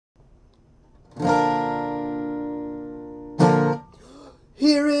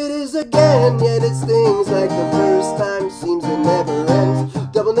Here it is again, yet it stings like the first time. Seems it never ends.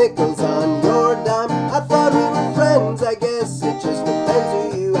 Double nickels on your dime. I thought we were friends. I guess it just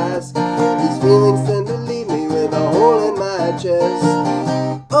depends who you ask. These feelings tend to leave me with a hole in my chest.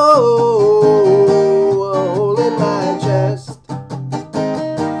 Oh, a hole in my chest.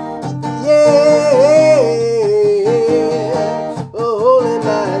 Yeah, a hole in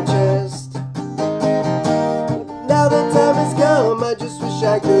my chest. Now the time has come, I just wish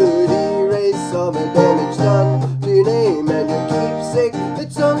I could erase all the damage done to your name and your keepsake.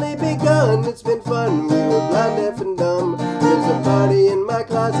 It's only begun, it's been fun, we were blind, deaf and dumb. There's a party in my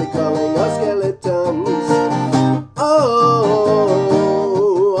closet calling all skeletons. Oh,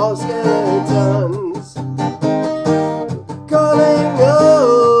 all skeletons. Calling,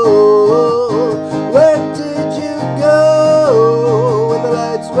 oh, where did you go when the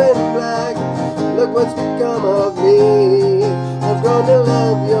lights went black? Look what's become of me. I've grown to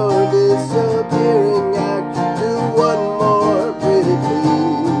love your disappearing act. Do one more pretty please.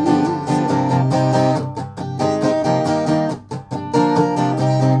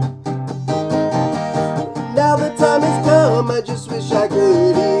 Now the time has come, I just wish I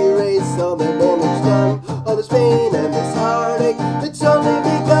could erase all the damage done, all this pain and this heartache. It's only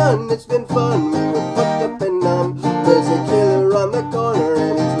begun, it's been fun, we were fucked up and numb. There's a killer on the corner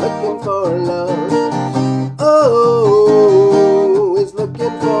and he's looking for love. Oh, he's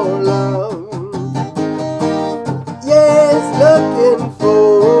looking for love. Yeah, he's looking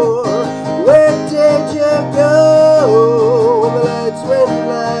for. Where did you go when the lights went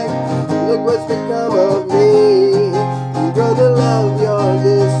black? Look what's become of me. I'm gonna love your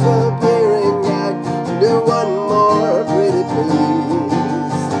disappearing act. Do one more pretty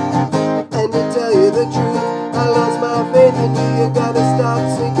please. And to tell you the truth, I lost my faith in you. You gotta stop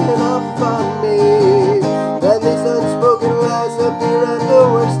sneaking up on me. And these unspoken lies appear at the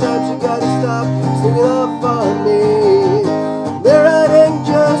worst times. You gotta stop sneaking up on me. They're hiding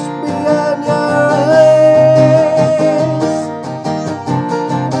just behind your eyes.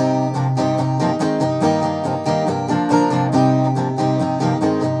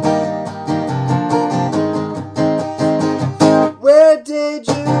 Where did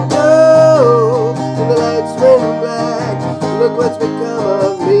you go when the lights went black? Look what's become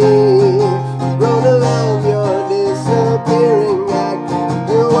of me. Grown to love your disappearing act.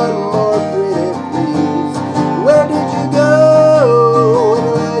 Do one more pretty please. Where did you go when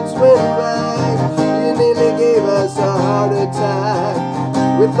the lights went black? You nearly gave us a heart attack.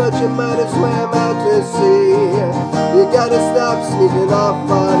 We thought you might have swam out to sea. You gotta stop sneaking off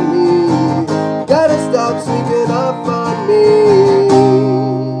on me. Gotta stop sneaking off on me.